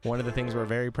one of the things we're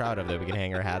very proud of that we can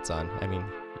hang our hats on. I mean,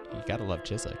 you gotta love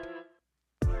Chislik.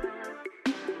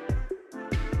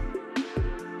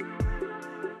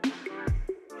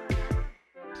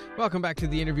 Welcome back to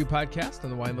the Interview Podcast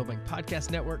on the Milbank Podcast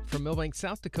Network from Milbank,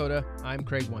 South Dakota. I'm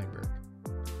Craig Weinberg.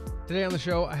 Today on the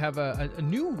show, I have a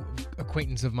new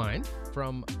acquaintance of mine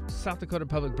from South Dakota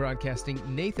Public Broadcasting.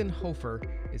 Nathan Hofer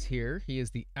is here. He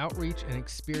is the Outreach and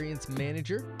Experience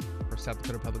Manager for South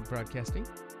Dakota Public Broadcasting.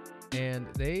 And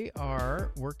they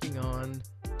are working on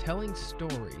telling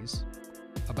stories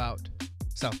about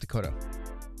South Dakota.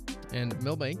 And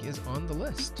Milbank is on the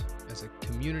list as a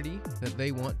community that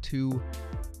they want to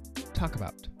talk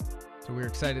about. So we're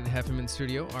excited to have him in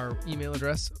studio. Our email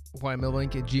address,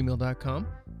 whymilbank@gmail.com.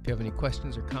 If you have any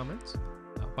questions or comments,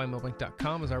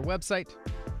 whymilbank.com is our website.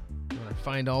 If you want to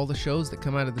find all the shows that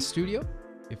come out of the studio,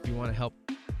 if you want to help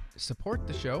support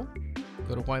the show,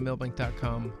 go to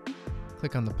whymilbank.com,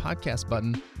 click on the podcast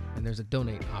button, and there's a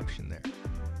donate option there.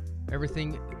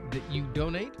 Everything that you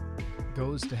donate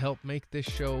goes to help make this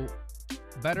show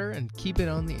better and keep it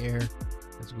on the air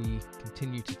as we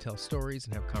continue to tell stories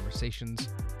and have conversations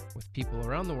with people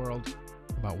around the world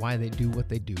about why they do what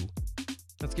they do.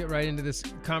 Let's get right into this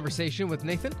conversation with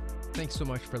Nathan. Thanks so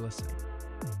much for listening.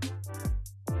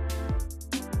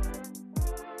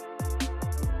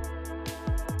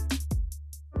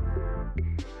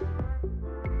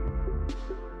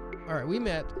 All right, we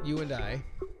met, you and I,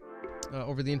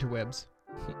 over the interwebs.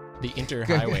 The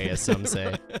interhighway, as some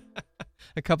say.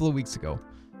 A couple of weeks ago.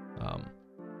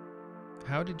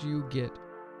 How did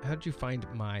you find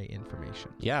my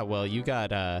information? Yeah, well, you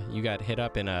got hit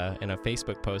up in a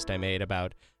Facebook post I made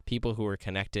about people who were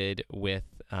connected with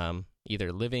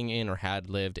either living in or had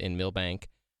lived in Milbank,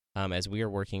 as we are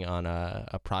working on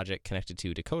a project connected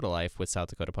to Dakota Life with South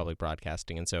Dakota Public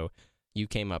Broadcasting. And so you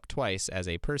came up twice as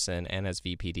a person and as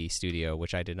VPD Studio,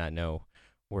 which I did not know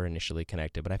were initially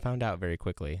connected, but I found out very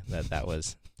quickly that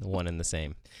was one and the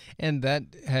same. And that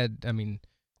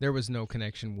there was no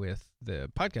connection with the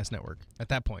podcast network at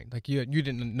that point. Like you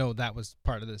didn't know that was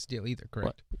part of this deal either,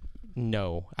 correct? Well,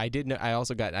 no, I did know.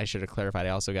 I should have clarified. I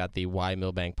also got the Why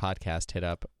Milbank podcast hit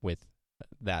up with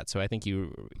that. So I think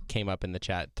you came up in the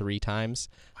chat 3 times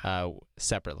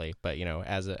separately, but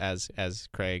as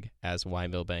Craig, as Why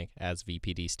Milbank, as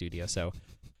VPD Studio. So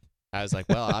I was like,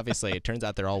 well, obviously it turns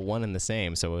out they're all one and the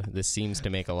same. So this seems to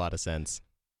make a lot of sense.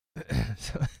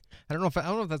 So, I don't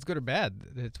know if that's good or bad.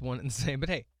 It's one and the same, but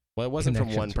hey. Well, it wasn't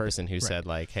from one person who said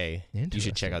like, "Hey, you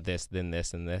should check out this, then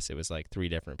this, and this." It was like 3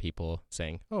 different people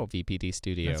saying, "Oh, VPD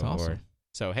Studio." That's awesome.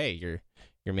 So hey, you're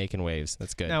making waves.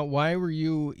 That's good. Now, why were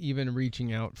you even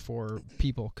reaching out for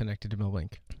people connected to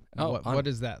Milbank? What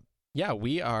is that? Yeah,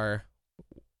 we are.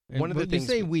 One of the things you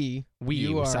say we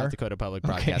are South Dakota Public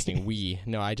Broadcasting. Okay. We.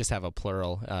 No, I just have a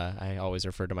plural. I always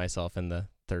refer to myself in the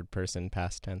third person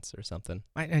past tense or something.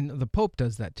 And the Pope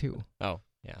does that too. Oh,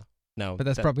 yeah. No, but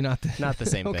that's probably not the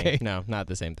same okay. thing. No, not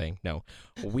the same thing. No,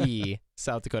 we,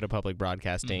 South Dakota Public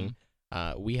Broadcasting,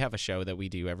 we have a show that we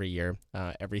do every year.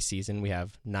 Every season, we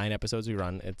have 9 episodes we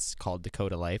run. It's called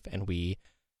Dakota Life, and we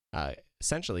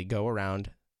essentially go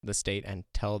around the state and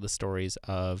tell the stories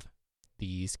of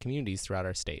these communities throughout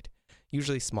our state.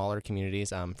 Usually smaller communities.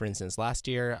 For instance, last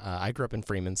year, I grew up in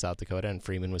Freeman, South Dakota, and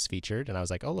Freeman was featured. And I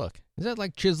was like, oh, look. Is that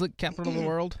like Chislik, capital of the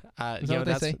world? Is that what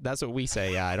they say? That's what we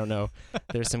say, yeah. I don't know.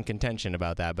 There's some contention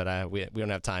about that, but we don't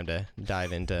have time to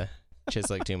dive into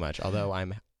Chislik too much, although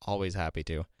I'm always happy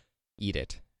to eat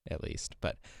it, at least.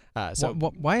 But so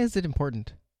why is it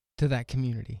important to that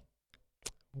community?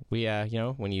 We,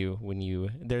 when you,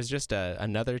 there's just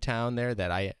another town there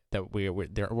that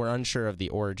we're unsure of the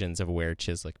origins of where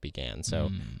Chislik began.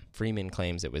 So Freeman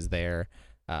claims it was there.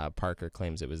 Parker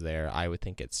claims it was there. I would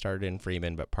think it started in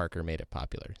Freeman, but Parker made it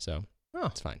popular. So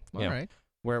it's fine. All right.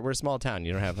 We're a small town.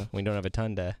 We don't have a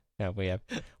ton to. We have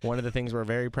one of the things we're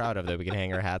very proud of that we can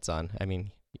hang our hats on. I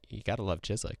mean, you gotta love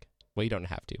Chislik. Well, you don't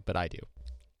have to, but I do.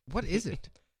 What is it?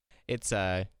 It's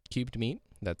cubed meat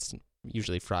that's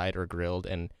usually fried or grilled,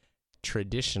 and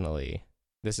traditionally,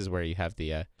 this is where you have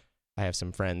I have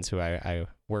some friends who I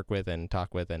work with and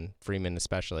talk with, and Freeman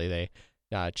especially,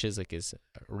 Chislik is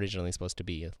originally supposed to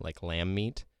be like lamb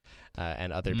meat,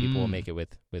 and other people will make it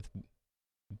with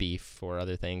beef or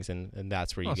other things, and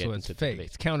that's where you get into fake.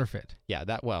 It's counterfeit.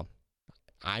 Yeah, well,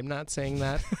 I'm not saying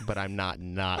that, but I'm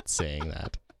not saying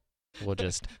that. We'll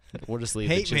just leave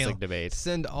hate the Chislik mail. debate.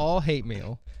 Send all hate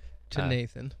mail to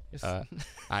Nathan.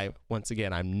 I'm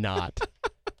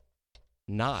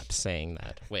not saying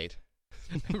that. Wait.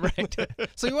 Right.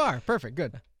 So you are perfect.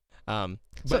 Good.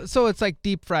 But, so it's like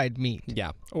deep fried meat.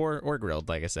 Yeah, or grilled.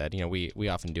 Like I said, we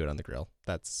often do it on the grill.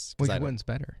 That's which one's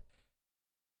better?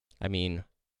 I mean,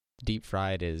 deep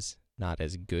fried is not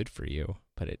as good for you,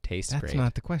 but it tastes great. That's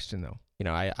not the question, though. You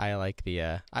know, I like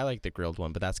the grilled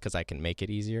one, but that's because I can make it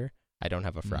easier. I don't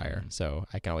have a fryer, so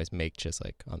I can always make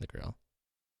chislic on the grill.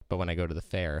 But when I go to the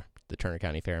fair, the Turner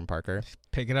County Fair in Parker,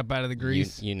 pick it up out of the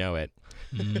grease. You know it.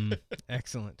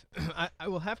 Excellent. I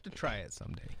will have to try it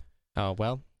someday. Oh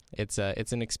well, it's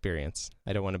an experience.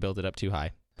 I don't want to build it up too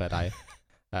high, but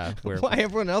why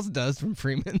everyone else does from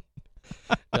Freeman.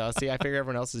 Well, see, I figure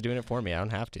everyone else is doing it for me. I don't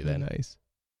have to then. Nice.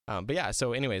 But yeah,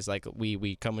 so anyways, like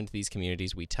we come into these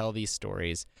communities, we tell these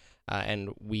stories, and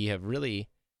we have really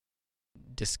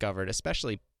discovered,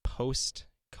 especially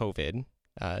post-COVID,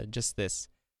 just this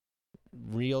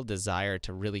real desire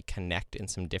to really connect in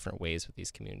some different ways with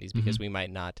these communities, because we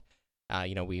might not,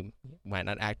 we might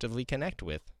not actively connect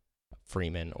with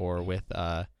Freeman or with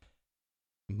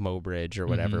Mobridge or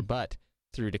whatever, but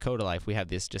through Dakota Life, we have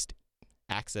this just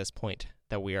access point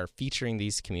that we are featuring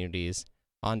these communities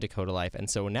on Dakota Life. And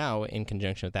so now, in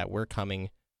conjunction with that, we're coming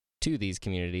to these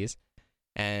communities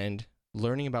and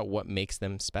learning about what makes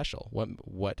them special,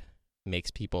 what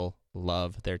makes people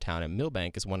love their town. And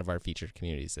Milbank is one of our featured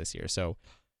communities this year. So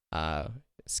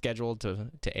scheduled to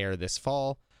air this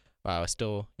fall.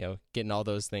 Still, getting all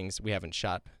those things. We haven't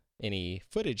shot any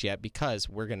footage yet because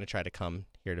we're going to try to come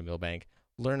here to Milbank,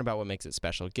 learn about what makes it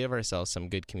special, give ourselves some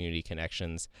good community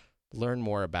connections, learn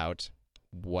more about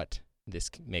what this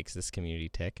makes this community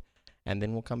tick, and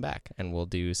then we'll come back and we'll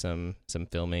do some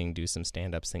filming, do some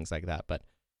stand-ups, things like that. But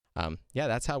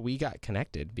that's how we got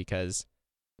connected, because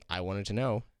I wanted to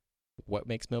know what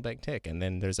makes Milbank tick, and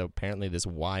then there's apparently this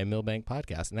Why Milbank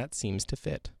podcast, and that seems to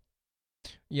fit.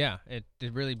 Yeah, it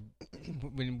really,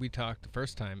 when we talked the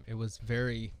first time, it was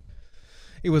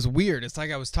weird. It's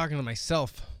like I was talking to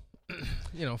myself,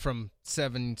 from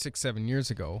 7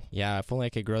 years ago. Yeah, if only I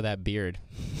could grow that beard.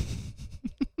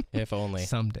 If only.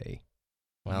 Someday.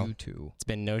 Well, you too. It's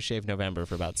been No Shave November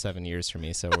for about 7 years for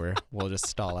me, so we'll just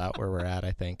stall out where we're at,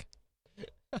 I think.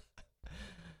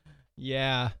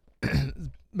 Yeah.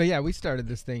 But yeah, we started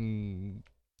this thing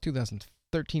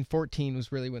 2013-14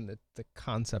 was really when the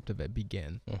concept of it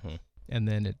began. And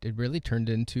then it really turned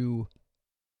into,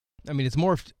 it's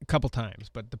morphed a couple times,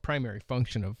 but the primary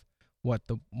function of what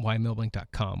the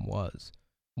whymilbank.com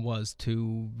was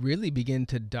to really begin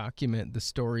to document the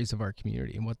stories of our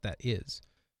community and what that is.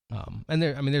 And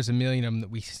there's a million of them that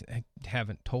we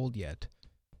haven't told yet.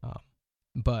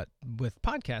 But with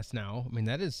podcasts now,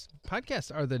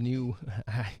 podcasts are the new.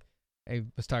 I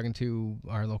was talking to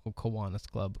our local Kiwanis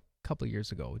Club a couple of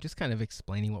years ago, just kind of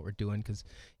explaining what we're doing, because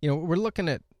we're looking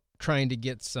at trying to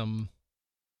get some,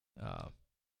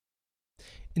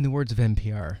 in the words of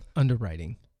NPR,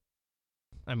 underwriting.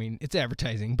 It's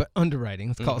advertising, but underwriting.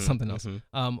 Let's call it something else.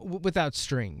 Without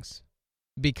strings,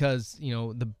 because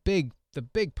the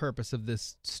big purpose of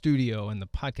this studio and the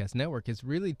podcast network is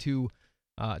really to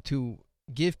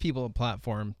give people a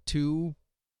platform to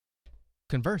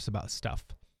converse about stuff.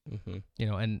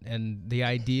 And the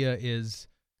idea is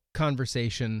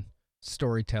conversation,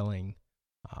 storytelling,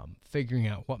 figuring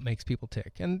out what makes people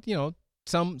tick. And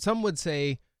some would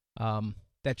say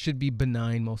that should be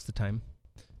benign most of the time.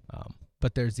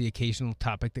 But there's the occasional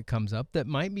topic that comes up that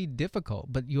might be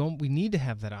difficult, but we need to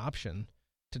have that option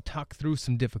to talk through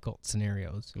some difficult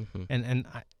scenarios. And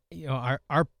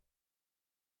our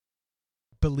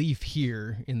belief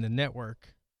here in the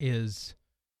network is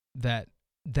that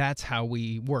that's how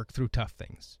we work through tough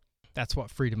things. That's what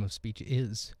freedom of speech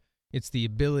is. It's the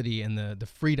ability and the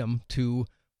freedom to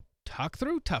talk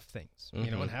through tough things,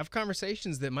 and have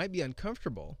conversations that might be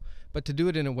uncomfortable, but to do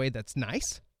it in a way that's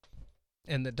nice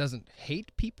and that doesn't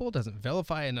hate people, doesn't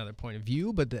vilify another point of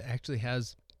view, but that actually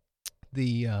has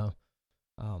the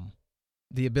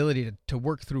ability to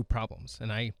work through problems.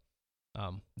 And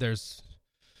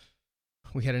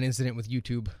we had an incident with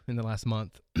YouTube in the last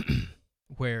month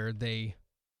where they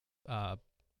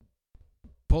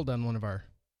pulled on one of our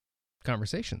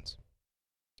conversations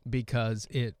because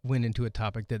it went into a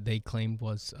topic that they claimed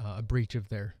was a breach of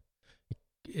their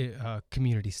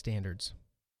community standards.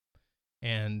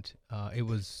 And it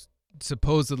was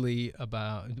supposedly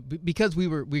about, because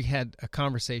we had a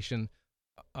conversation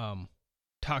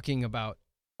talking about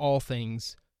all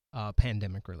things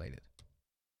pandemic related,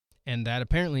 and that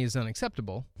apparently is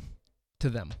unacceptable to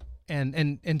them.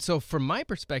 And so from my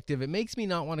perspective, it makes me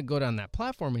not want to go down that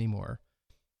platform anymore,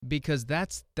 because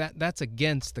that's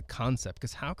against the concept.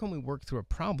 Because how can we work through a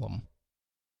problem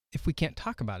if we can't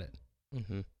talk about it?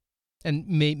 And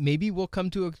maybe we'll come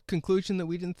to a conclusion that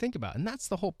we didn't think about, and that's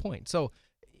the whole point. So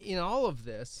in all of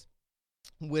this,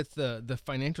 with the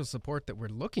financial support that we're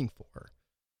looking for,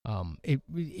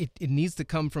 It needs to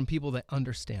come from people that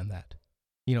understand that,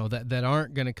 that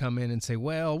aren't going to come in and say,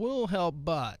 well, we'll help,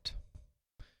 but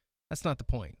that's not the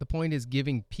point. The point is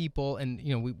giving people, and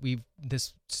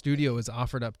this studio is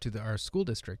offered up to our school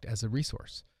district as a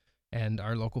resource, and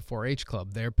our local 4-H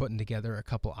club, they're putting together a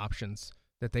couple options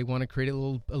that they want to create a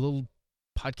little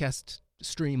podcast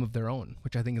stream of their own,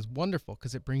 which I think is wonderful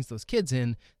because it brings those kids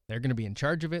in. They're going to be in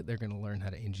charge of it. They're going to learn how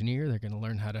to engineer. They're going to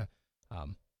learn how to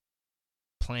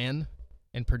plan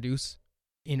and produce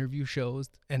interview shows.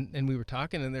 And we were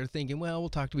talking, and they're thinking, well, we'll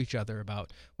talk to each other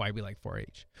about why we like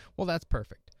 4-H. Well, that's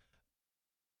perfect.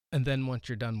 And then once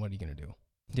you're done, what are you going to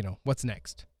do? What's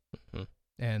next? Mm-hmm.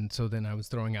 And so then I was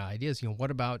throwing out ideas.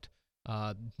 What about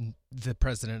the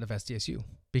president of SDSU?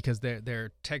 Because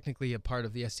they're technically a part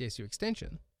of the SDSU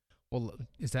extension. Well,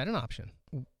 is that an option?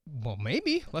 Well,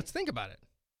 maybe. Let's think about it.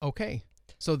 Okay.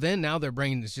 So then now their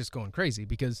brain is just going crazy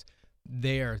because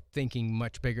they are thinking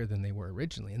much bigger than they were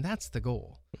originally. And that's the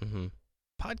goal. Mm-hmm.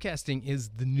 Podcasting is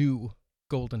the new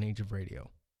golden age of radio.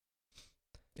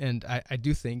 And I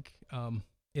do think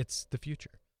it's the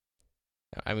future.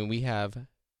 I mean, we have,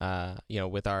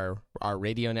 with our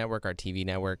radio network, our TV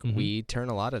network, mm-hmm. we turn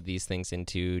a lot of these things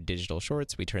into digital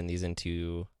shorts. We turn these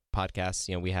into podcasts.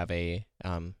 We have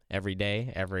every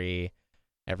day,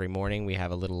 every morning, we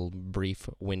have a little brief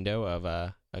window of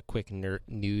a quick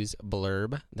news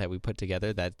blurb that we put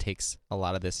together that takes a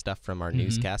lot of this stuff from our mm-hmm.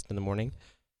 newscast in the morning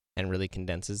and really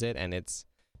condenses it. And it's,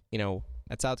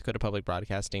 at South Dakota Public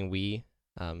Broadcasting, we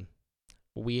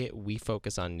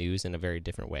focus on news in a very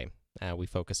different way. We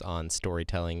focus on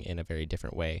storytelling in a very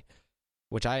different way,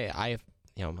 which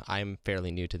I'm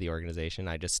fairly new to the organization.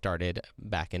 I just started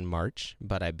back in March,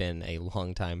 but I've been a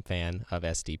longtime fan of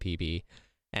SDPB.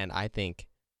 And I think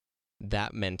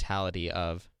that mentality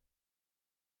of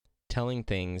telling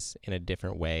things in a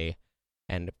different way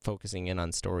and focusing in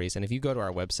on stories. And if you go to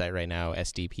our website right now,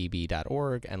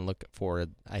 sdpb.org, and look for,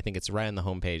 I think it's right on the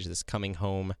homepage, this Coming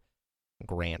Home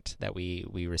grant that we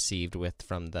received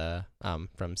from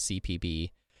CPB,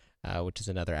 which is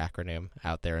another acronym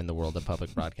out there in the world of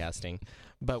public broadcasting.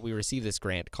 But we received this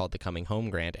grant called the Coming Home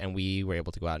Grant, and we were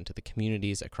able to go out into the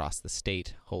communities across the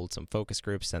state, hold some focus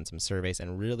groups, send some surveys,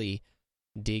 and really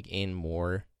dig in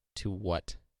more to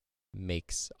what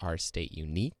makes our state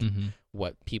unique, mm-hmm.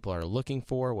 what people are looking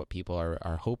for, what people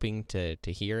are hoping to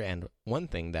hear. And one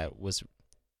thing that was,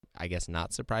 I guess,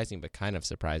 not surprising, but kind of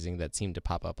surprising, that seemed to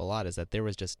pop up a lot, is that there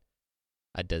was just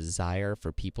a desire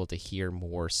for people to hear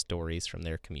more stories from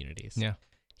their communities. Yeah.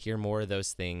 Hear more of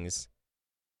those things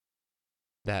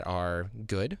that are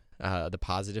good, the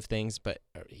positive things, but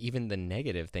even the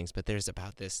negative things. But there's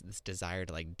about this desire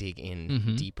to dig in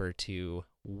mm-hmm. deeper to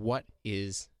what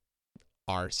is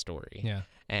our story. Yeah.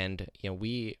 And,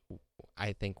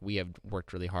 I think we have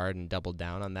worked really hard and doubled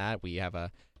down on that. We're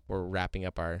wrapping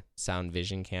up our Sound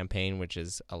Vision campaign, which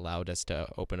has allowed us to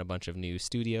open a bunch of new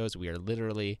studios. We are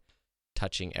literally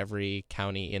touching every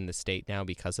county in the state now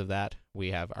because of that.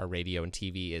 We have our radio and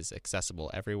TV is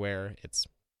accessible everywhere. It's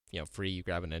free. You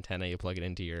grab an antenna, you plug it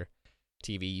into your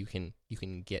TV, you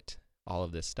can get all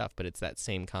of this stuff. But it's that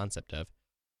same concept of,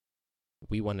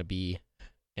 we want to be,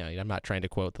 I'm not trying to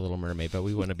quote The Little Mermaid, but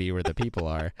we want to be where the people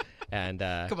are. And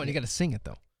come on, you got to sing it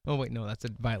though. Oh wait, no, that's a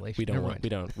violation. We don't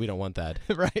want that.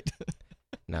 Right.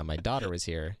 Now, my daughter was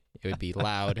here, it would be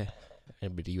loud,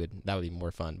 but that would be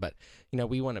more fun. But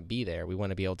we want to be there. We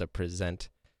want to be able to present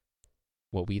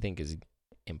what we think is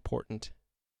important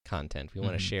content. We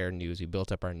want to share news. We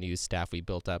built up our news staff. We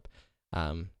built up,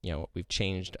 we've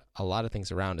changed a lot of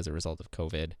things around as a result of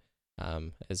COVID.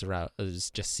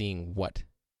 Is just seeing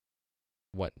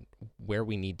where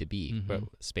we need to be, what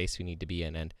space we need to be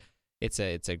in, and it's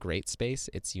a great space.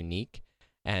 It's unique,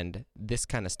 and this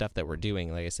kind of stuff that we're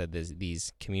doing, like I said,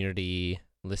 these community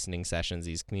listening sessions,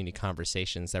 these community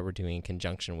conversations that we're doing in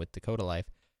conjunction with Dakota Life,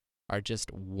 are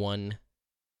just one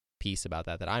piece about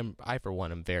that I for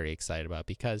one am very excited about,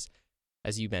 because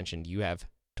as you mentioned, you have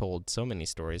told so many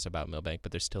stories about Milbank,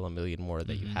 but there's still a million more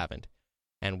that you haven't.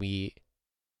 And we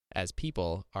as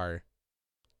people are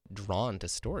drawn to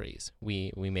stories.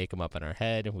 We make them up in our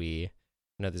head.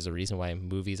 There's a reason why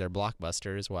movies are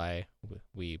blockbusters, why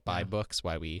we buy books,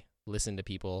 why we listen to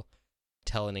people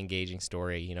tell an engaging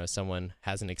story. Someone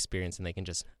has an experience and they can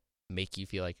just make you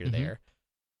feel like you're there.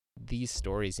 These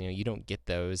stories, you don't get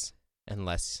those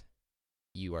unless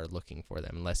you are looking for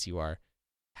them, unless you are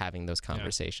having those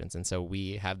conversations. And so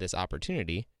we have this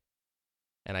opportunity,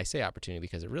 and I say opportunity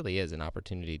because it really is an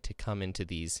opportunity to come into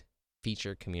these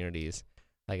feature communities,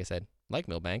 like I said, like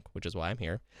Milbank, which is why I'm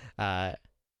here,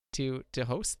 to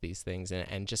host these things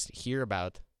and just hear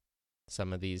about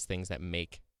some of these things that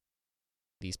make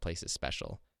these places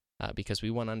special, because we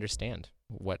want to understand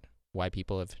why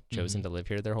people have chosen to live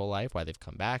here their whole life, why they've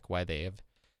come back, why they have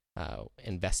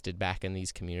invested back in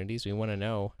these communities. We want to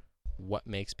know what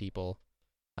makes people.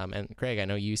 And Craig, I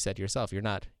know you said yourself, you're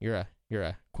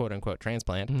a quote unquote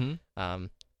transplant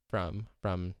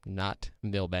from not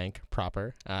Milbank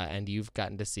proper, and you've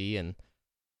gotten to see, and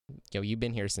you've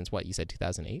been here since what you said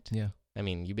 2008. Yeah, I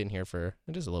mean, you've been here for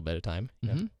just a little bit of time,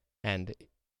 and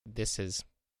this has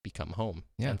become home.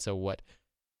 Yeah. And so what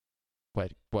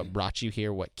brought you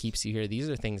here? What keeps you here? These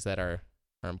are things that are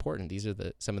important. These are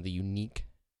some of the unique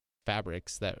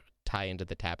fabrics that tie into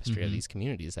the tapestry of these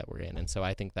communities that we're in. And so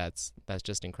I think that's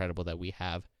just incredible that we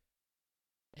have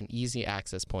an easy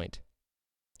access point.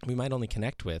 We might only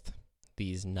connect with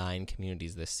these 9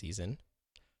 communities this season,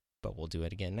 but we'll do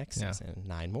it again next season,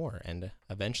 9 more. And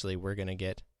eventually we're going to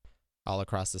get all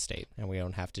across the state, and we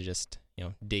don't have to just,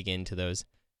 dig into those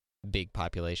big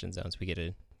population zones. We get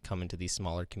to come into these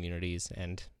smaller communities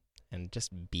and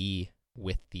just be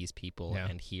with these people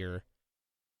and hear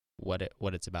what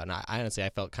it's about. And I honestly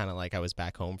felt kind of like I was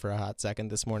back home for a hot second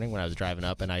this morning when I was driving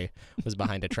up and I was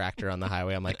behind a tractor on the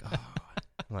highway. I'm like,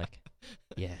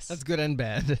 yes. That's good and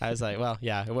bad. I was like, well,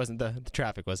 yeah, it wasn't the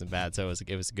traffic wasn't bad, so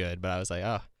it was good. But I was like,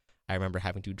 oh, I remember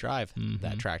having to drive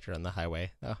that tractor on the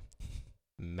highway. Oh,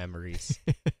 memories.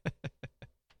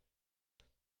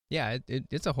 Yeah,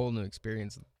 it's a whole new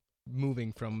experience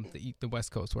moving from the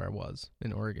West Coast where I was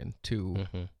in Oregon to,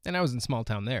 and I was in small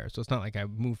town there, so it's not like I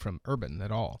moved from urban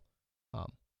at all.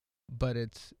 But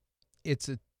it's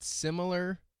a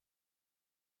similar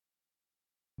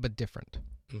but different.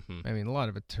 I mean, a lot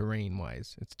of it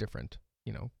terrain-wise, it's different.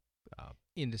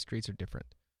 Industries are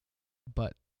different.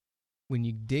 But when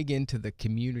you dig into the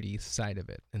community side of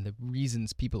it and the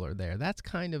reasons people are there, it's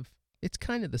kind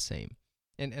of the same.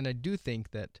 And I do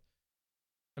think that,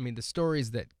 I mean, the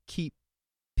stories that keep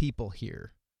people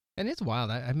here, and it's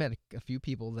wild. I met a few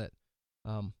people that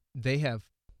they have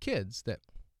kids that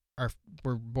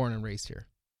were born and raised here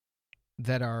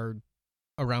that are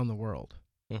around the world.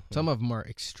 Some of them are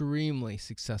extremely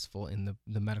successful in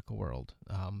the medical world.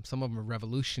 Some of them are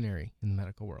revolutionary in the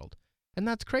medical world. And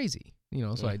that's crazy.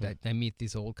 So I meet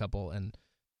these old couple and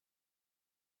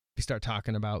we start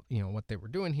talking about, what they were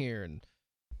doing here.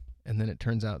 And then it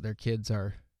turns out their kids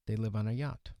they live on a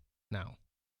yacht now.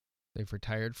 They've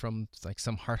retired from like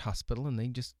some heart hospital and they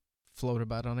just float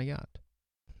about on a yacht.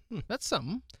 That's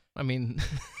something. I mean,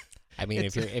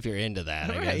 if you're into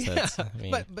that, I guess that's.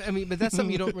 But that's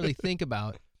something you don't really think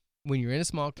about when you're in a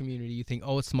small community. You think,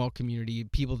 oh, it's a small community,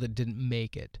 people that didn't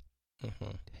make it.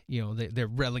 They're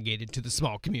relegated to the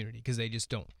small community because they just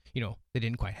don't. They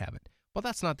didn't quite have it. Well,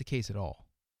 that's not the case at all.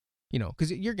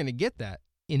 Because you're going to get that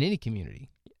in any community.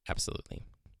 Absolutely.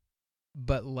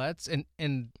 But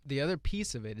and the other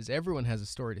piece of it is everyone has a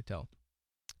story to tell.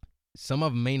 Some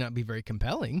of them may not be very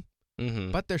compelling.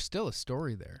 But there's still a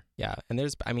story there. Yeah, and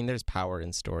there's power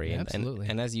in story. Yeah, absolutely.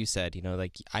 And as you said,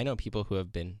 like I know people who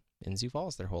have been in Sioux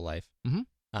Falls their whole life.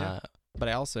 But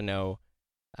I also know,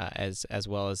 as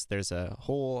well as there's a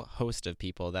whole host of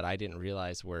people that I didn't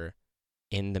realize were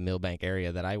in the Milbank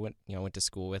area that I went to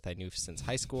school with. I knew since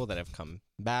high school that have come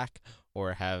back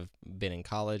or have been in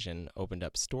college and opened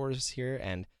up stores here.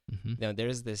 And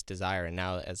there's this desire. And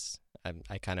now, as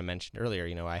I kind of mentioned earlier,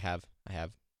 I have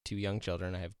 2 young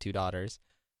children. I have 2 daughters.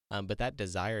 But that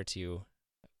desire to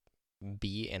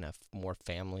be in a more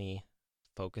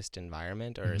family-focused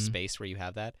environment or a space where you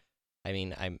have that. I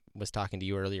mean, I was talking to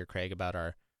you earlier, Craig, about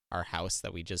our house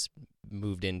that we just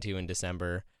moved into in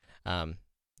December.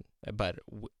 But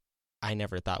I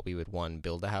never thought we would,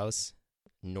 build a house,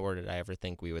 nor did I ever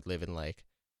think we would live in, like,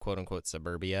 quote-unquote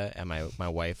suburbia. And my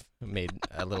wife made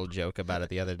a little joke about it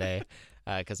the other day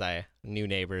because I knew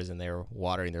neighbors and they were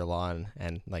watering their lawn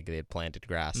and, like, they had planted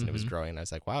grass and it was growing. And I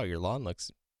was like, wow, your lawn looks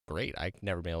great. I've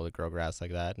never been able to grow grass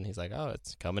like that. And he's like, oh,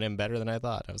 it's coming in better than I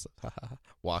thought. I was like,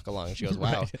 walk along. She goes,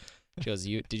 wow. Right. She goes,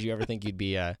 did you ever think you'd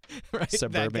be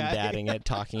suburban dadding it,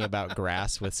 talking about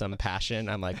grass with some passion?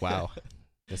 I'm like, wow,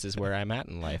 this is where I'm at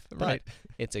in life. But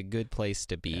it's a good place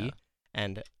to be. Yeah.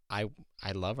 And I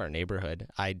love our neighborhood.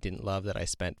 I didn't love that I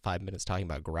spent 5 minutes talking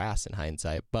about grass in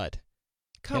hindsight, but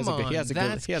he has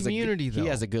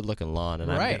a good looking lawn,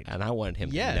 and I wanted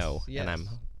him to know, and I'm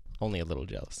only a little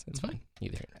jealous. It's fine.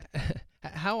 Either.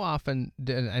 How often?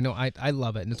 I know I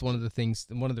love it, and it's one of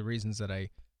the reasons that I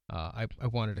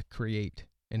wanted to create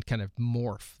and kind of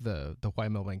morph the Why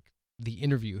Milbank, the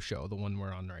interview show, the one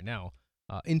we're on right now,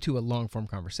 into a long form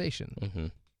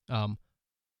conversation.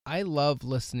 I love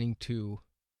listening to,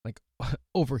 like,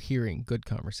 overhearing good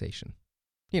conversation.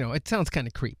 It sounds kind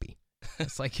of creepy.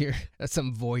 It's like you're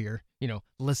some voyeur,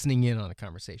 listening in on a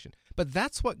conversation. But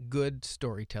that's what good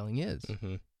storytelling is.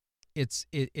 Mm-hmm.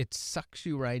 It sucks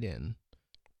you right in,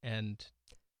 and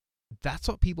that's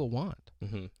what people want.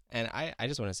 Mm-hmm. And I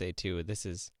just want to say too, this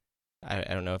is, I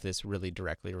don't know if this really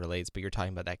directly relates, but you're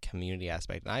talking about that community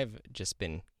aspect. And I've just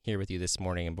been here with you this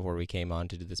morning and before we came on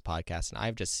to do this podcast, and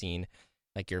I've just seen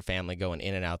like your family going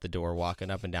in and out the door,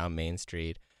 walking up and down Main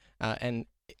Street, and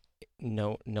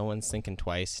no one's thinking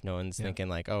twice. No one's thinking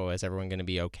like, oh, is everyone going to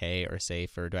be okay or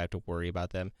safe, or do I have to worry about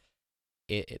them?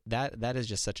 That is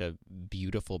just such a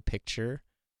beautiful picture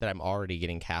that I'm already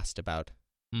getting cast about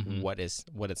what it's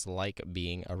like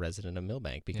being a resident of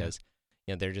Milbank, because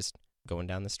they're just going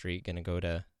down the street, going to go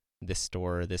to this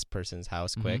store or this person's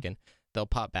house quick, and they'll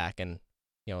pop back, and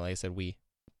like I said, we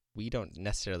don't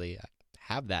necessarily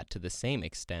have that to the same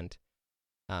extent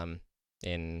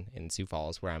in Sioux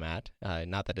Falls where I'm at.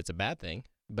 Not that it's a bad thing,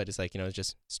 but it's like, it's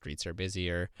just streets are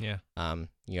busier. Yeah. Got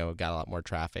a lot more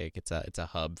traffic. It's a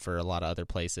hub for a lot of other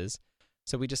places.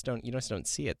 So we just don't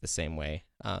see it the same way.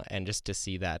 And just to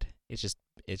see that, it's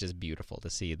just beautiful to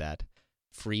see that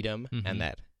freedom and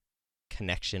that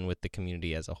connection with the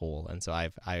community as a whole. And so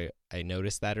I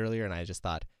noticed that earlier, and I just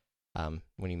thought,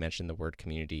 when you mentioned the word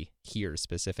community here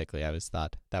specifically, I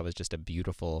thought that was just a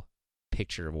beautiful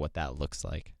picture of what that looks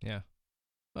like. Yeah.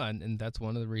 Well, and that's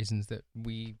one of the reasons that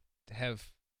we have,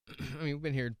 we've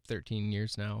been here 13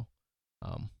 years now,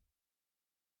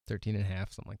 13 and a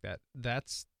half, something like that.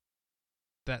 That's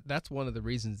one of the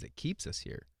reasons that keeps us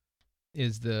here,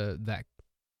 is that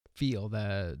feel,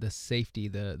 the safety,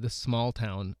 the small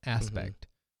town aspect.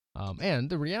 And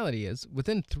the reality is,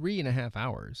 within 3.5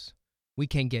 hours, we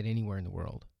can get anywhere in the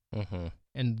world.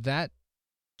 And that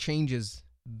changes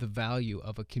the value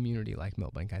of a community like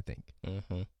Milbank, I think.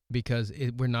 Because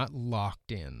we're not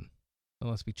locked in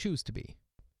unless we choose to be.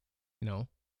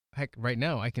 Heck, right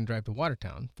now I can drive to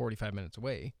Watertown, 45 minutes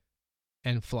away,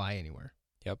 and fly anywhere.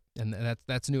 Yep. And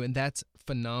that's new, and that's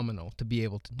phenomenal to be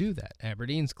able to do that.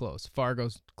 Aberdeen's close,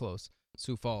 Fargo's close,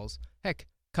 Sioux Falls. Heck,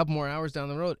 a couple more hours down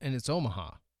the road, and it's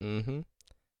Omaha.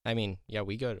 I mean, yeah,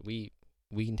 we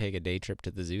can take a day trip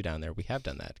to the zoo down there. We have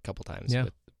done that a couple times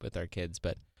with our kids,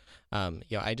 but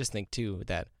I just think too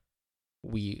that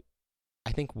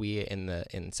I think we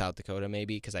in South Dakota,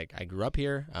 maybe because I grew up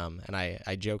here, and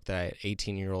I joke that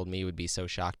 18-year-old me would be so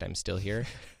shocked I'm still here,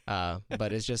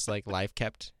 but it's just like life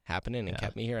kept happening and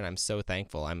kept me here, and I'm so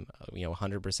thankful. I'm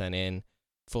 100% in,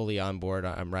 fully on board.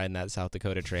 I'm riding that South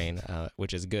Dakota train,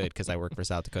 which is good because I work for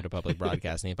South Dakota Public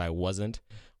Broadcasting. If I wasn't,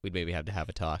 we'd maybe have to have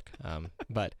a talk.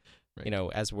 But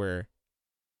right. As we're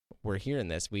hearing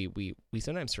this, we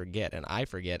sometimes forget, and I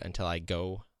forget until I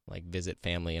go like visit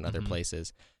family in other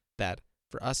places, that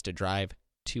for us to drive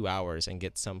 2 hours and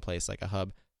get someplace like a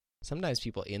hub, sometimes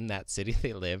people in that city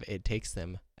they live, it takes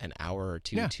them an hour or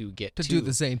two to get to do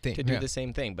the same thing. To do the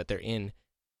same thing, but they're in,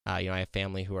 I have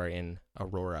family who are in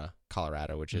Aurora,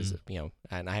 Colorado, which is,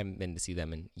 and I haven't been to see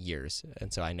them in years,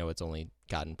 and so I know it's only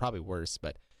gotten probably worse,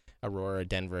 but Aurora,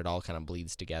 Denver, it all kind of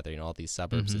bleeds together, all these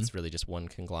suburbs, it's really just one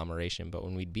conglomeration. But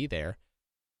when we'd be there,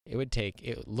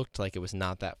 it looked like it was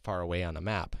not that far away on a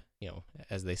map,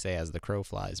 as they say, as the crow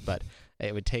flies, but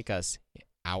it would take us an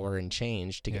hour and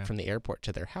change to get from the airport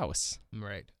to their house.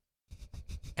 Right.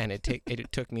 And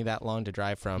it took me that long to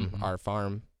drive from our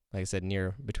farm, like I said,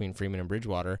 near between Freeman and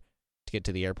Bridgewater, to get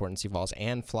to the airport in Sioux Falls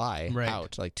and fly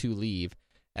out, like to leave,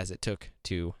 as it took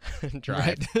to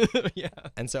drive. Yeah.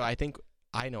 And so I think,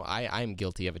 I'm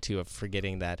guilty of it too, of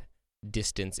forgetting that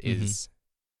distance is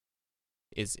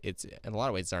in a lot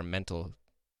of ways it's our mental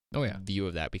view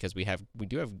of that, because we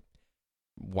do have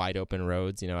wide open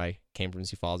roads. I came from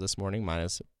Sioux Falls this morning,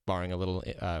 minus barring a little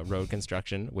road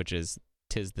construction, which is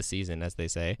 'tis the season, as they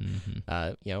say.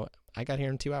 I got here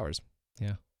in 2 hours.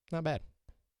 Yeah, not bad.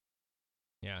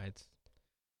 Yeah,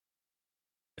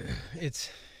 it's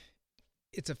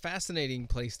a fascinating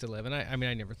place to live, and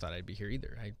I never thought I'd be here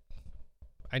either.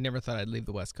 I never thought I'd leave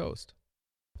the West Coast,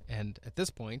 and at this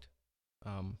point,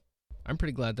 I'm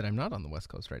pretty glad that I'm not on the West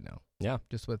Coast right now. Yeah.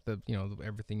 Just with the,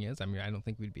 everything is. I don't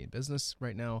think we'd be in business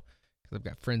right now, because I've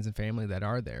got friends and family that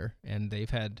are there, and they've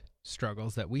had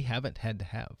struggles that we haven't had to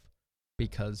have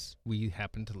because we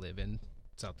happen to live in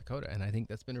South Dakota. And I think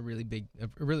that's been a really big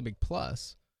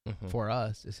plus for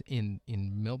us is in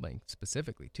Milbank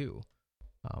specifically too.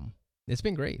 It's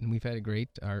been great, and we've had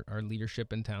our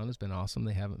leadership in town has been awesome.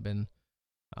 They haven't been,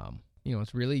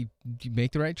 it's really, you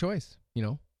make the right choice,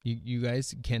 You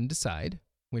guys can decide,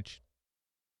 which,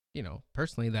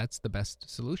 personally, that's the best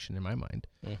solution in my mind.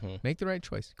 Make the right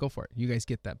choice. Go for it. You guys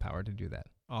get that power to do that.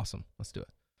 Awesome. Let's do it.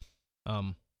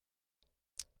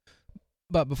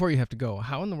 But before you have to go,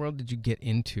 how in the world did you get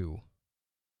into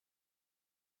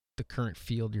the current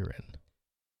field you're in?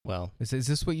 Well, Is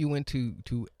this what you went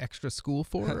to extra school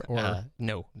for? Or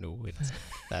no,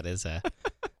 that is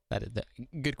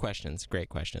good questions, great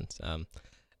questions.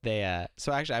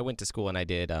 So actually I went to school and I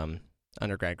did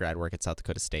grad work at South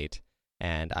Dakota State,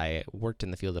 and I worked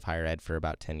in the field of higher ed for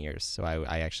about 10 years. So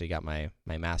I actually got my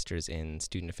master's in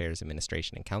student affairs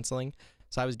administration and counseling.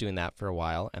 So I was doing that for a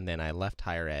while, and then I left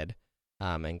higher ed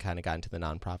and kind of got into the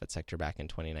nonprofit sector back in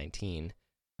 2019.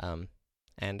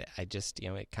 And I just,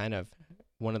 it kind of,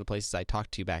 one of the places I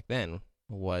talked to back then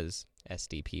was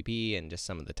SDPB, and just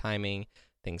some of the timing,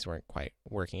 things weren't quite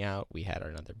working out. We had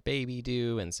another baby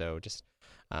due, and so just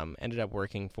ended up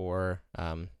working for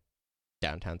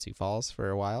downtown Sioux Falls for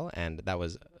a while, and that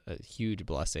was a huge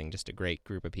blessing, just a great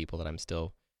group of people that I'm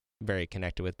still very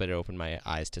connected with, but it opened my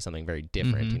eyes to something very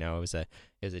different. Mm-hmm. It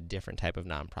was a different type of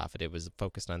nonprofit. It was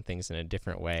focused on things in a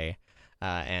different way,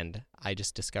 and I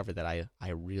just discovered that I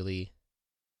really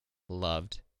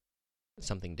loved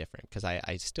something different, because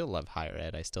I still love higher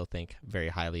ed. I still think very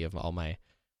highly of all my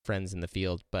friends in the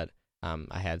field, but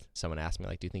I had someone ask me,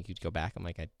 like, do you think you'd go back? I'm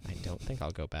like, I don't think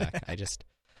I'll go back.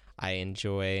 I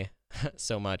enjoy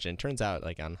so much. And it turns out,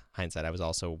 like, on hindsight, I was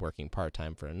also working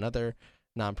part-time for another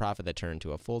nonprofit that turned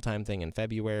to a full-time thing in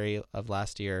February of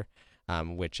last year,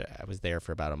 which I was there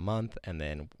for about a month, and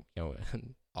then,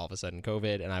 all of a sudden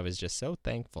COVID, and I was just so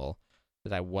thankful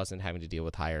that I wasn't having to deal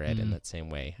with higher ed in that same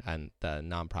way. And the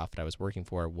nonprofit I was working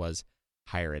for was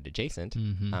higher ed adjacent,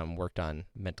 worked on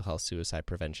mental health suicide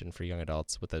prevention for young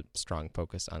adults with a strong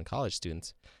focus on college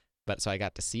students. But so I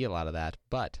got to see a lot of that,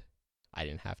 but I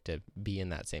didn't have to be in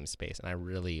that same space.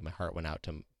 And my heart went out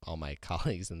to all my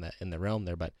colleagues in the realm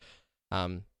there. But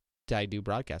did I do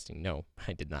broadcasting? No,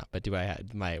 I did not. But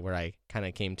where I kind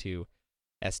of came to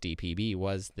SDPB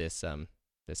was this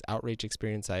outreach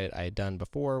experience I had done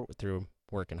before through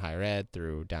work in higher ed,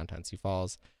 through downtown Sioux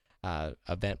Falls,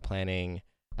 event planning,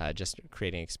 just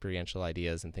creating experiential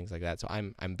ideas and things like that. So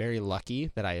I'm very lucky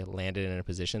that I landed in a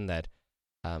position that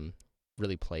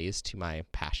really plays to my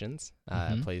passions,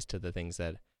 plays to the things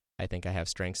that I think I have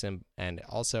strengths in, and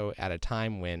also at a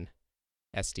time when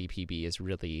SDPB is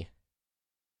really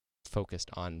focused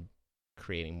on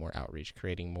creating more outreach,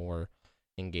 creating more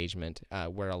engagement,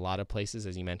 where a lot of places,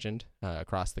 as you mentioned,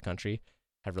 across the country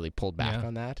have really pulled back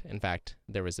on that. In fact,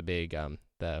 there was a big,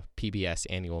 the PBS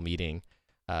annual meeting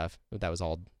that was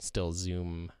all still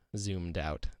zoomed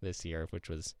out this year, which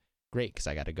was great because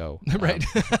I got to go. Right.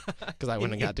 Because I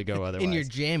wouldn't have got to go otherwise. In your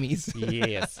jammies.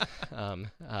 Yes.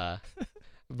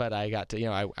 But I got to,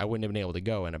 I wouldn't have been able to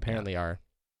go. And apparently our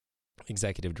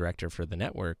executive director for the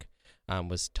network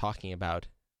was talking about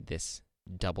this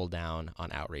double down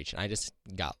on outreach. And I just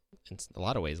got, in a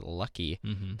lot of ways, lucky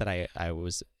that it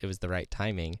was the right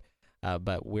timing.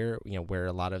 But where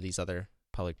a lot of these other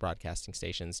public broadcasting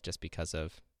stations, just because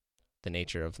of the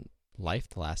nature of life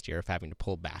the last year of having to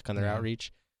pull back on their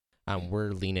outreach,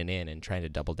 we're leaning in and trying to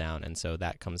double down. And so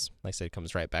that comes, like I said,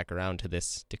 comes right back around to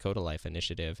this Dakota Life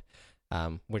initiative,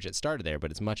 which it started there,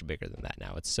 but it's much bigger than that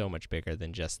now. It's so much bigger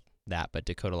than just that, but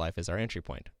Dakota Life is our entry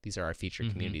point. These are our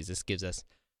featured communities. This gives us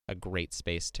a great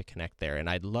space to connect there. And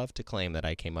I'd love to claim that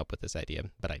I came up with this idea,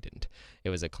 but I didn't. It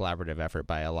was a collaborative effort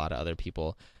by a lot of other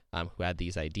people who had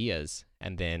these ideas,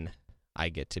 and then I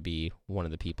get to be one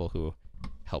of the people who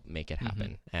help make it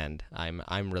happen. And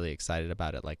I'm really excited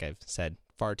about it, like I've said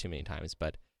far too many times,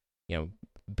 but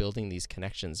building these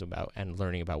connections about and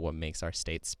learning about what makes our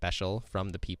state special from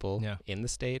the people in the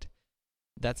state,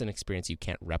 that's an experience you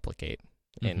can't replicate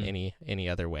in any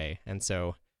other way. And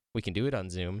so we can do it on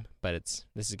Zoom, but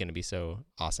this is going to be so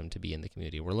awesome to be in the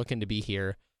community. We're looking to be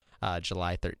here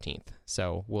July 13th.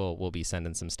 So we'll be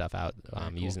sending some stuff out,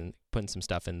 putting some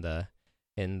stuff in the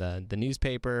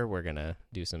newspaper. We're going to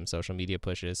do some social media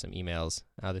pushes, some emails,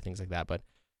 other things like that. But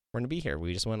we're going to be here.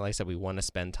 We just want, like I said, we want to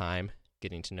spend time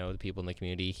getting to know the people in the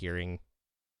community, hearing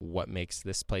what makes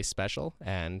this place special,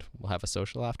 and we'll have a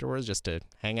social afterwards just to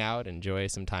hang out, enjoy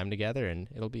some time together, and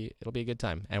it'll be a good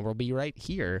time. And we'll be right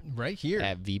here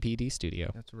at VPD Studio.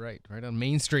 That's right on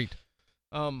Main Street.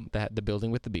 The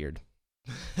building with the beard.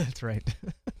 That's right.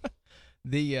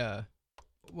 The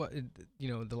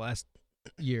last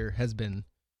year has been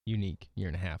unique, year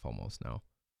and a half almost now.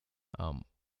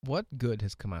 What good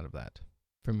has come out of that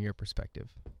from your perspective?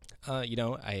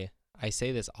 I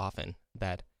say this often,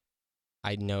 that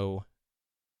I know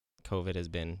COVID has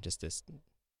been just this,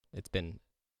 it's been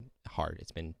hard.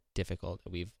 It's been difficult.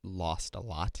 We've lost a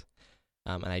lot.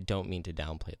 And I don't mean to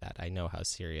downplay that. I know how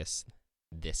serious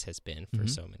this has been for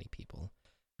so many people.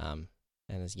 And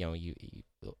as the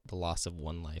loss of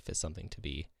one life is something to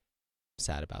be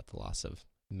sad about. The loss of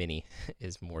many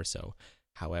is more so.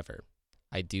 However,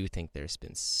 I do think there's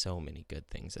been so many good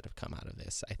things that have come out of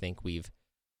this. I think we've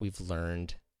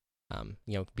learned,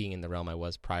 being in the realm I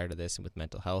was prior to this and with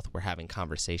mental health, we're having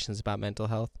conversations about mental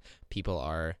health.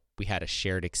 We had a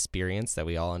shared experience that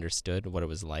we all understood what it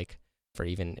was like for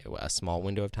even a small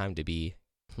window of time to be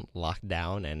locked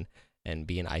down and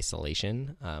be in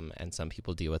isolation. And some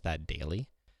people deal with that daily.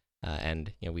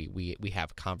 And we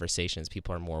have conversations.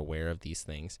 People are more aware of these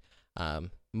things.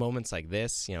 Moments like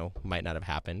this, might not have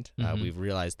happened. We've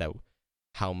realized that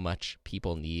how much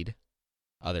people need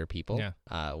other people.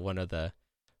 Yeah. One of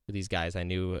these guys I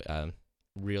knew,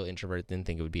 real introvert, didn't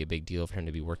think it would be a big deal for him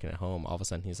to be working at home. All of a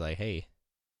sudden he's like, hey,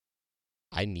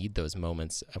 I need those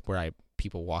moments where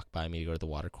people walk by me to go to the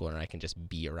water cooler and I can just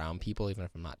be around people even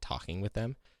if I'm not talking with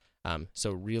them.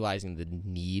 So realizing the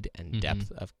need and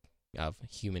depth of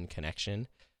human connection,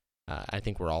 I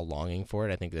think we're all longing for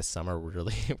it. I think this summer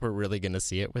we're really going to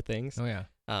see it with things. Oh yeah.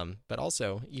 But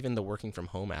also even the working from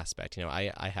home aspect.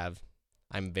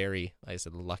 I'm very, like I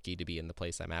said, lucky to be in the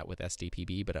place I'm at with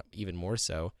SDPB, but even more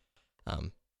so,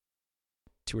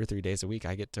 2 or 3 days a week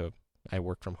I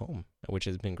work from home, which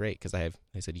has been great because I have,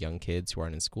 like I said, young kids who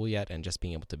aren't in school yet, and just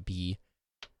being able to be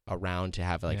around to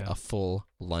have a full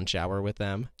lunch hour with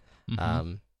them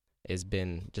has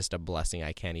been just a blessing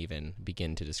I can't even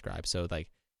begin to describe. So like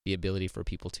the ability for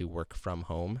people to work from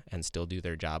home and still do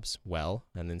their jobs well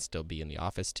and then still be in the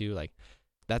office too, like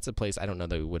that's a place I don't know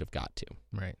that we would have got to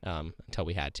until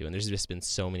we had to. And there's just been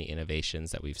so many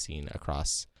innovations that we've seen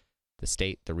across the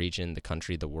state, the region, the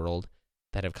country, the world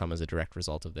that have come as a direct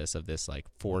result of this like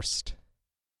forced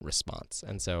response.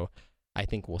 And so I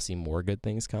think we'll see more good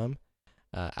things come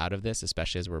out of this,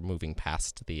 especially as we're moving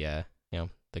past the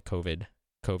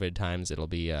COVID times. It'll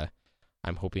be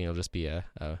I'm hoping it'll just be a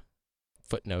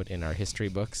footnote in our history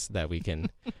books that we can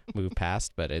move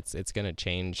past, but it's going to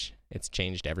change. It's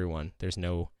changed everyone. There's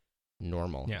no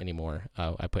normal anymore.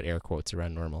 I put air quotes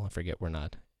around normal. I forget we're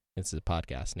not. This is a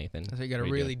podcast, Nathan. So you got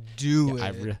to really do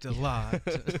it a lot.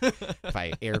 If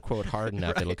I air quote hard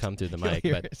enough, it'll come through the mic.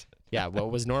 But yeah,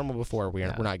 what was normal before, we're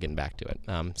not getting back to it.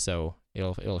 So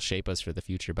it'll shape us for the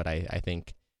future. But I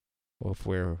think if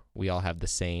we all have the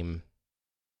same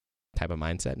type of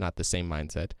mindset, not the same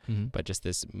mindset, but just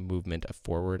this movement of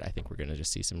forward, I think we're going to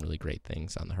just see some really great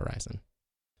things on the horizon.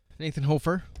 Nathan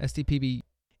Hofer, SDPB.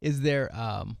 Is there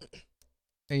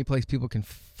any place people can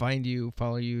find you,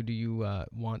 follow you? Do you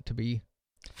want to be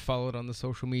followed on the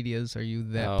social medias? Are you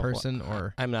that person,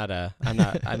 or I'm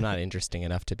not interesting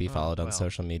enough to be followed on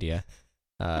social media.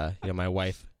 My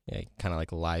wife kind of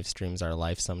like live streams our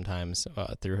life sometimes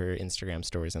through her Instagram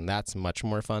stories, and that's much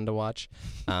more fun to watch.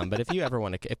 But if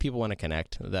people want to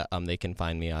connect, they can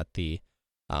find me at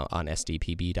on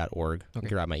sdpb.org. Okay.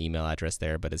 Grab my email address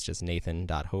there, but it's just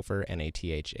nathan.hofer,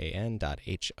 nathan.hofer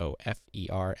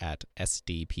at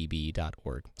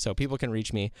sdpb.org. So people can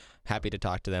reach me. Happy to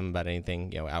talk to them about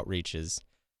anything. Outreach is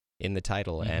in the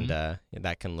title, and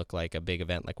that can look like a big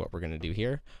event like what we're going to do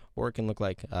here, or it can look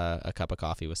like a cup of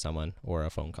coffee with someone or a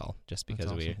phone call, just because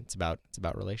awesome. It's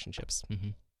about relationships.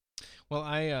 Well,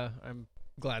 I'm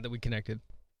glad that we connected.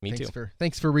 Me too.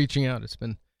 Thanks for reaching out. It's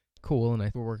been cool,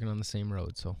 and we're working on the same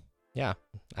road, so yeah.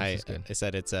 I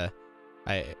said it's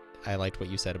I liked what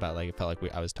you said about it felt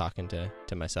like I was talking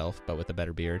to myself, but with a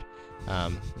better beard.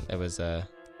 It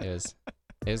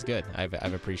was good.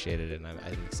 I've appreciated it, and I'm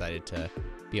excited to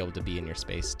be able to be in your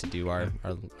space to do our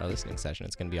listening session.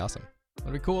 It's going to be awesome.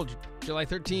 That'll be cool. July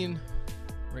 13,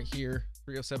 right here,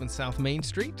 307 South Main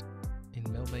Street in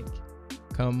Milbank.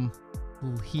 Come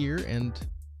here and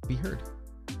be heard.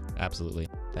 Absolutely.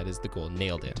 That is the goal.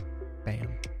 Nailed it. Bam.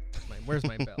 Where's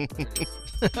my bell? There it is.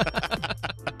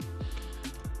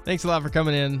 Thanks a lot for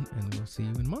coming in, and we'll see you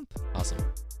in a month. Awesome.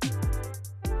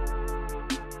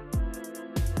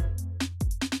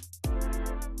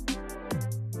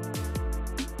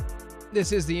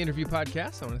 This is the Interview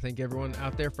Podcast. I want to thank everyone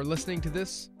out there for listening to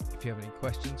this. If you have any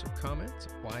questions or comments,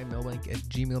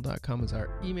 whymilbank@gmail.com is our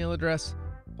email address.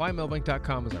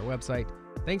 whymilbank.com is our website.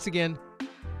 Thanks again.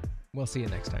 We'll see you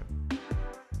next time.